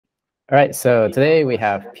All right, so today we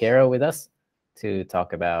have Piero with us to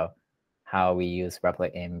talk about how we use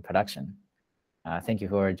Replit in production. Thank you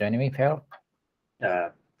for joining me, Piero.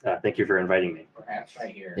 Thank you for inviting me. Perhaps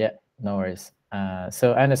right here. Yeah, no worries.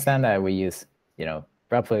 So I understand that we use,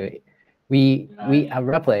 Replit. We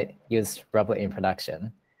Replit use Replit in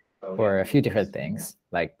production for a few different things,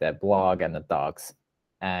 like the blog and the docs.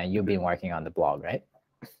 And you've been working on the blog, right?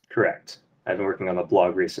 Correct. I've been working on the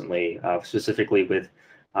blog recently, specifically with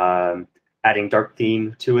adding dark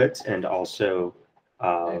theme to it and also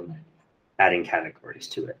adding categories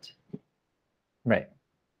to it. Right,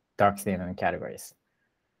 dark theme and categories.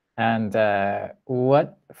 And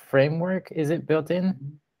what framework is it built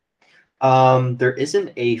in? There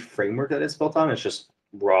isn't a framework that it's built on. It's just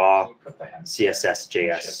raw CSS,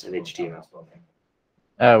 JS, and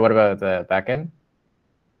HTML. What about the backend?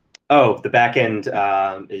 Oh, the backend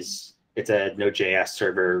it's a Node.js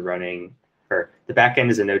server running, or the backend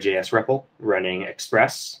is a Node.js REPL running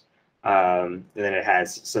Express. And then it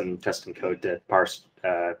has some custom code to parse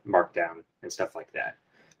Markdown and stuff like that.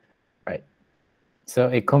 Right. So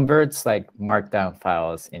it converts like Markdown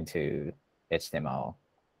files into HTML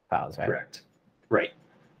files, right? Correct. Right.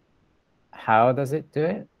 How does it do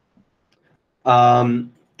it?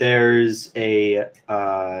 There's a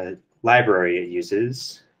library it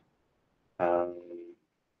uses.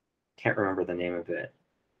 Can't remember the name of it.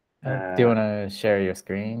 Do you want to share your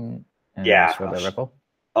screen and yeah, show the REPL?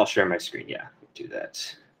 I'll share my screen. Yeah, do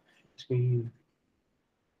that. Screen.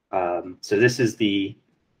 So this is the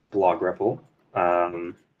blog REPL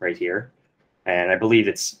right here, and I believe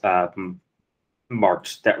it's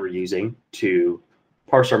marked that we're using to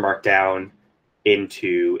parse our Markdown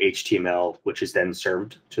into HTML, which is then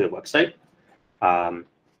served to the website.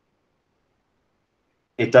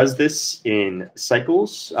 It does this in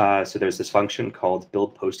cycles. So there's this function called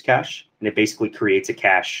build post cache, and it basically creates a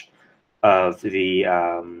cache of the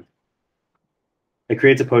it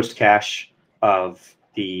creates a post cache of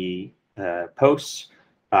the posts.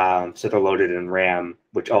 So they're loaded in RAM,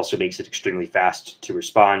 which also makes it extremely fast to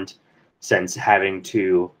respond, since having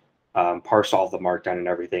to parse all the Markdown and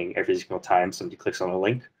everything every single time somebody clicks on a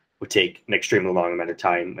link would take an extremely long amount of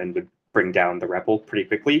time and would bring down the REPL pretty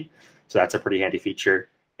quickly. So that's a pretty handy feature.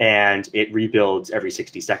 And it rebuilds every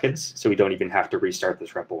 60 seconds. So we don't even have to restart this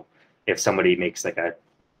REPL if somebody makes like a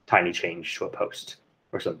tiny change to a post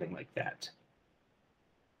or something like that.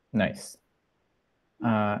 Nice.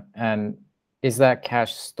 And is that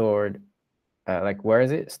cache stored? Like, where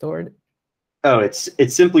is it stored? Oh, it's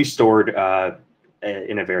simply stored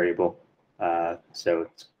in a variable. So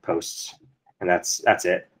it's posts, and that's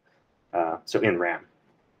it. So in RAM.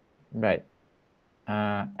 Right.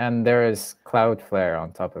 And there is Cloudflare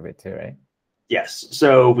on top of it too, right? Yes.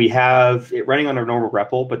 So we have it running on a normal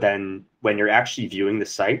REPL, but then when you're actually viewing the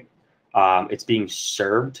site, it's being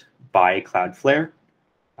served by Cloudflare.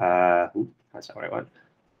 That's not what I want.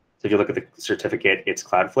 So if you look at the certificate, it's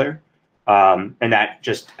Cloudflare, and that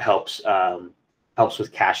just helps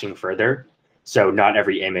with caching further. So not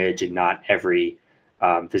every image and not every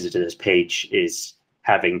visit to this page is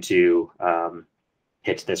having to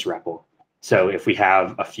hit this REPL. So if we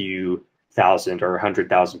have a few thousand or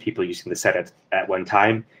 100,000 people using the site at one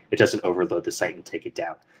time, it doesn't overload the site and take it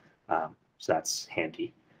down. So that's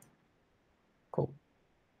handy. Cool.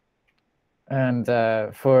 And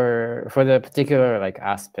for the particular like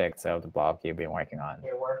aspects of the blog you've been working on,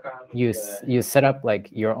 you set up like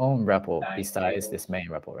your own REPL besides this main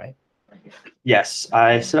REPL, right? Yes,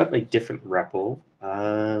 I set up a different REPL.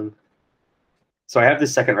 So I have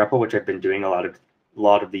this second REPL, which I've been doing a lot of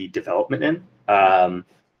the development in,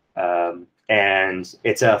 and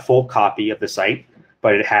it's a full copy of the site,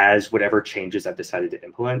 but it has whatever changes I've decided to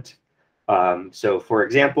implement. So for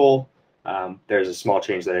example, there's a small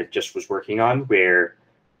change that I just was working on where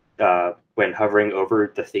when hovering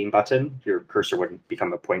over the theme button, your cursor wouldn't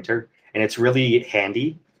become a pointer. And it's really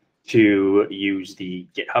handy to use the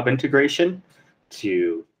GitHub integration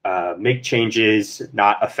to make changes,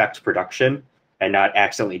 not affect production, and not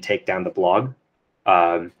accidentally take down the blog.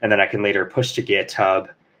 And then I can later push to GitHub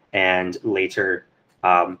and later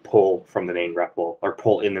pull from the main REPL or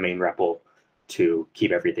pull in the main REPL to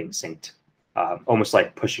keep everything synced, almost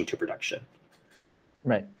like pushing to production.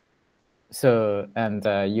 Right. So, and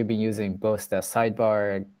you've been using both the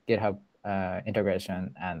sidebar GitHub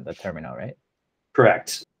integration and the terminal, right?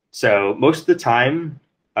 Correct. So most of the time,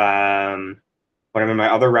 when I'm in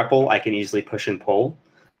my other REPL, I can easily push and pull.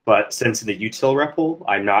 But since in the util REPL,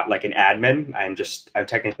 I'm not like an admin. I'm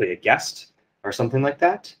technically a guest or something like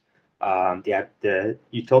that. The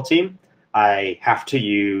util team, I have to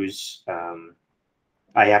use,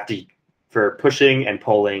 for pushing and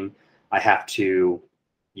pulling, I have to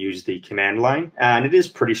use the command line, and it is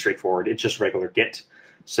pretty straightforward. It's just regular git.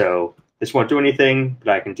 So this won't do anything, but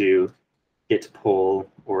I can do git pull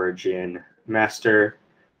origin master,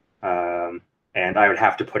 and I would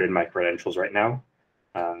have to put in my credentials right now,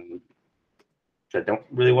 which I don't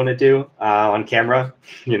really want to do on camera,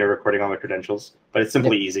 recording all my credentials. But it's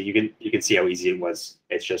simply easy. You can see how easy it was.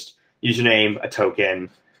 It's just username, a token,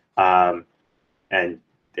 and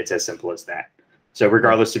it's as simple as that. So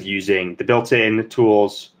regardless of using the built-in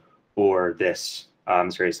tools or this,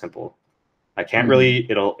 it's very simple. I can't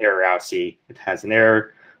really, it'll error out, see it has an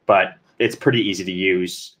error, but it's pretty easy to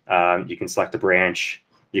use. You can select a branch,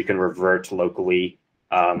 you can revert locally.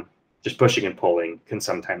 Just pushing and pulling can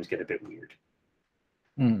sometimes get a bit weird.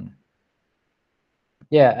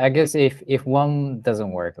 Yeah, I guess if one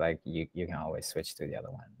doesn't work, like you can always switch to the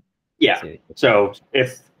other one. Yeah. So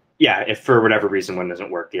if for whatever reason one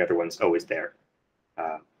doesn't work, the other one's always there.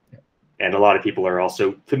 And a lot of people are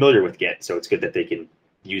also familiar with Git, so it's good that they can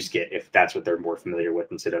use Git if that's what they're more familiar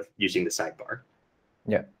with instead of using the sidebar.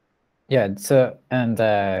 Yeah. Yeah. So, and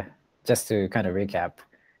just to kind of recap,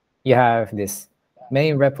 you have this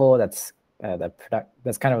main repo that's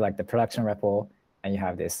that's kind of like the production repo, and you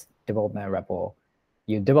have this development repo.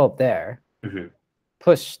 You develop there,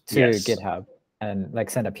 push to GitHub, and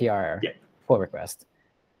like send a PR pull request.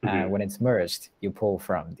 When it's merged, you pull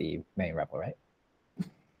from the main repo, right?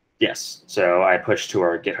 Yes. So I push to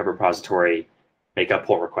our GitHub repository, make a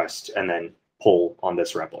pull request, and then pull on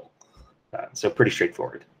this repo. So pretty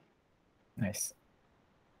straightforward. Nice.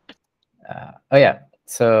 Oh yeah.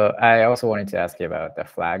 So I also wanted to ask you about the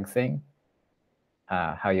flag thing.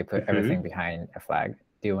 How you put everything behind a flag.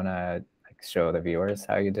 Do you want to show the viewers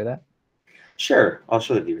how you do that? Sure. I'll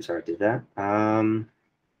show the viewers how I did that.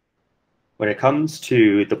 When it comes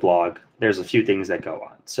to the blog, there's a few things that go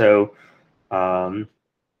on. So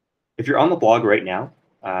if you're on the blog right now,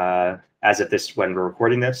 as of when we're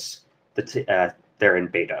recording this, they're in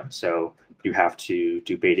beta. So you have to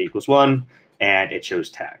do beta = 1, and it shows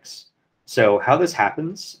tags. So how this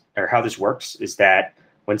happens, or how this works, is that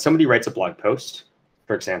when somebody writes a blog post,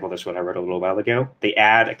 for example, this one I wrote a little while ago, they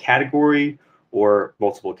add a category or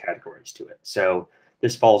multiple categories to it. So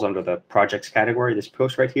this falls under the projects category, this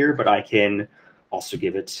post right here, but I can also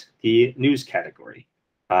give it the news category.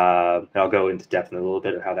 I'll go into depth in a little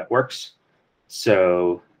bit of how that works.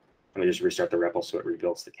 So let me just restart the REPL so it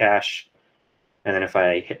rebuilds the cache. And then if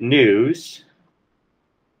I hit news,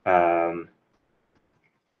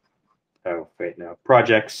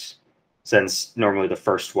 projects, since normally the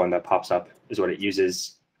first one that pops up is what it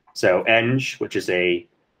uses. So eng, which is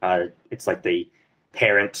it's like the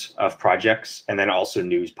parent of projects, and then also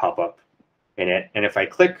news pop up in it. And if I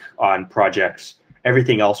click on projects,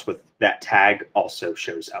 everything else with that tag also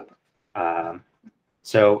shows up.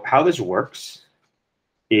 So how this works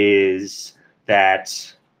is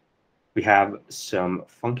that we have some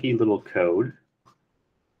funky little code.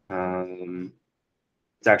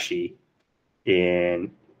 It's actually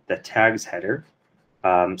in the tags header.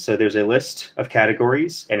 So there's a list of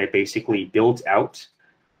categories, and it basically builds out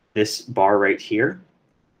this bar right here.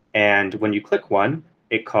 And when you click one,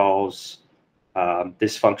 it calls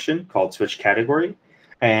this function called switch category.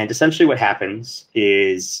 And essentially what happens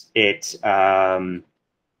is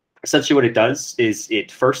essentially what it does is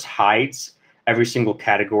it first hides every single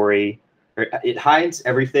category, or it hides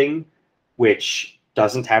everything which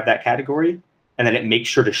doesn't have that category, and then it makes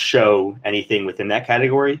sure to show anything within that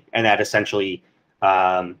category, and that essentially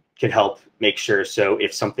can help make sure. So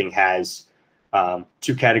if something has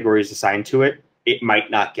 2 categories assigned to it, it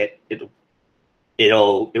might not get it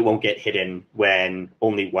won't get hidden when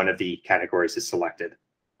only one of the categories is selected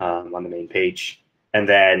on the main page. And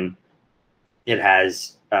then it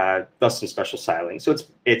has thus some special styling. So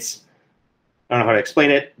it's I don't know how to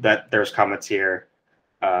explain it, but there's comments here.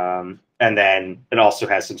 And then it also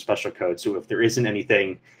has some special code. So if there isn't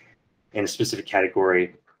anything in a specific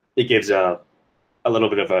category, it gives a little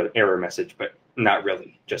bit of an error message, but not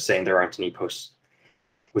really, just saying there aren't any posts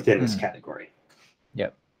within this category.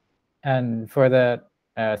 Yep. And for the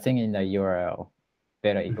thing in the URL,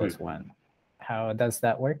 beta = 1, how does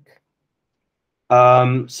that work?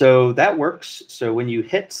 So that works. So when you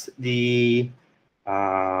hit the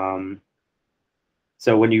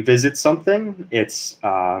so when you visit something, it's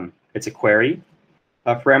a query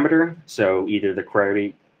parameter. So either the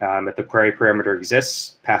query, if the query parameter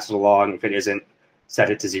exists, pass it along. If it isn't, set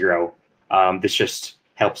it to 0. This just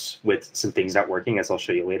helps with some things not working, as I'll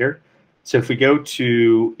show you later. So if we go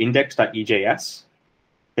to index.ejs,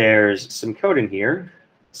 there's some code in here.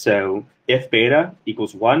 So if beta =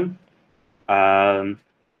 1,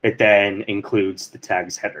 it then includes the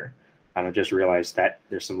tags header. And I just realized that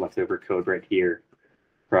there's some leftover code right here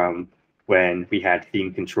from when we had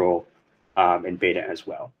theme control in beta as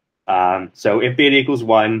well. So if beta equals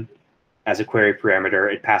 1 as a query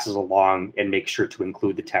parameter, it passes along and makes sure to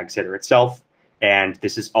include the tag setter itself. And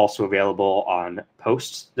this is also available on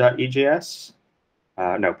post.ejs.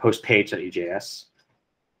 No, postpage.ejs.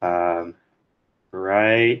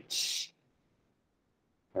 Right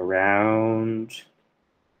around,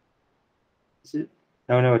 is it?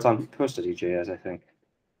 No, it's on post.ejs, I think.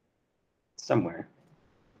 Somewhere.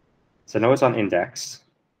 So no, it's on index.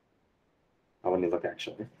 Oh, let me look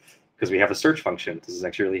actually, because we have a search function. This is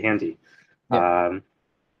actually really handy. Yep.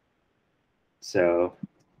 So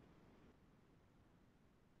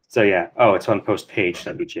yeah. Oh, it's on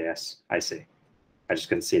postpage.ejs. I see. I just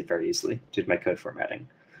couldn't see it very easily due to my code formatting.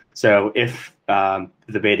 So if the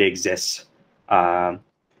beta exists,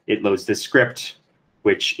 it loads this script,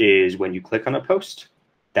 which is when you click on a post.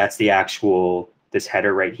 That's the actual, this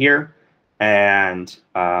header right here. And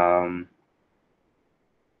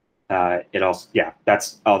it also, yeah,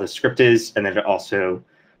 that's all the script is. And then it also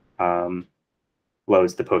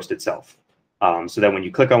loads the post itself. So then when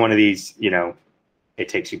you click on one of these, it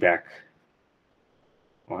takes you back.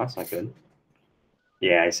 Well, that's not good.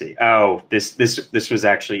 Yeah, I see. Oh, this was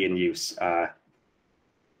actually in use. There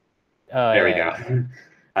we go. Yeah.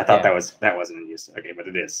 I thought that wasn't in use. Okay, but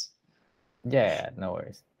it is. Yeah, no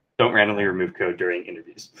worries. Don't randomly remove code during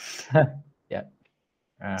interviews. Yeah.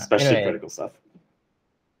 Especially anyway, critical stuff.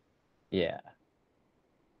 Yeah.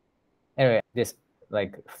 Anyway, this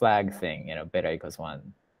like flag thing, beta equals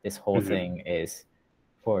 1. This whole thing is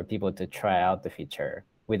for people to try out the feature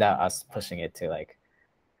without us pushing it to like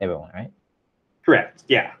everyone, right? Correct.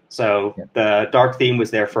 Yeah. So the dark theme was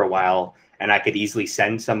there for a while, and I could easily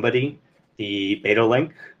send somebody the beta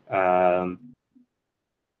link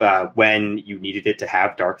when you needed it to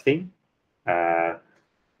have dark theme.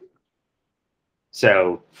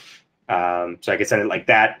 So I could send it like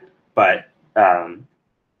that, but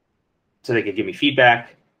so they could give me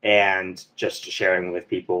feedback and just sharing with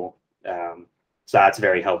people. So that's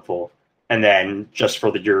very helpful. And then just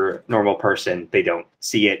for your normal person, they don't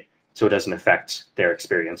see it, so it doesn't affect their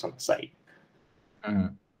experience on the site.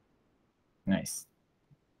 Nice.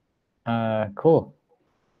 Cool.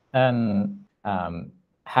 And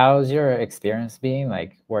how's your experience been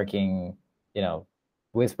like working,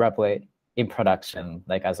 with Replit in production,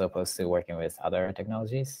 like as opposed to working with other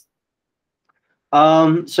technologies?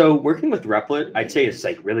 So working with Replit, I'd say is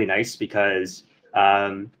like really nice because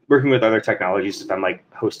working with other technologies, if I'm like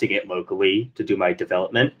hosting it locally to do my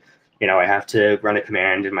development, I have to run a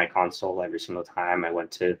command in my console every single time I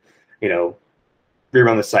want to, rerun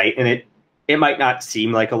the site. And it might not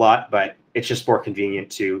seem like a lot, but it's just more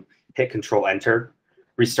convenient to hit Control Enter,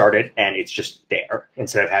 restart it, and it's just there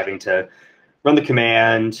instead of having to run the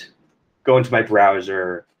command, go into my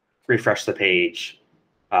browser, refresh the page,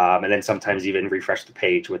 and then sometimes even refresh the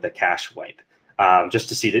page with a cache wipe, just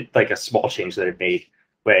to see that like a small change that it made.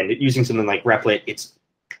 When using something like Replit, it's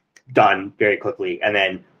done very quickly, and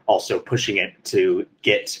then also pushing it to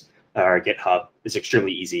Git or GitHub is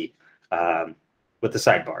extremely easy with the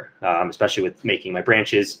sidebar, especially with making my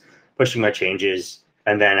branches, pushing my changes,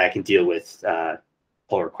 and then I can deal with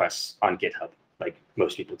pull requests on GitHub like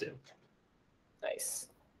most people do. Nice.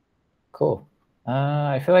 Cool.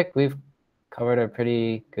 I feel like we've covered a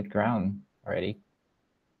pretty good ground already.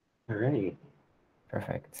 All right.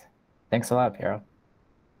 Perfect. Thanks a lot, Piero.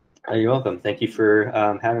 You're welcome. Thank you for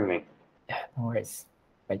having me. Yeah, no worries.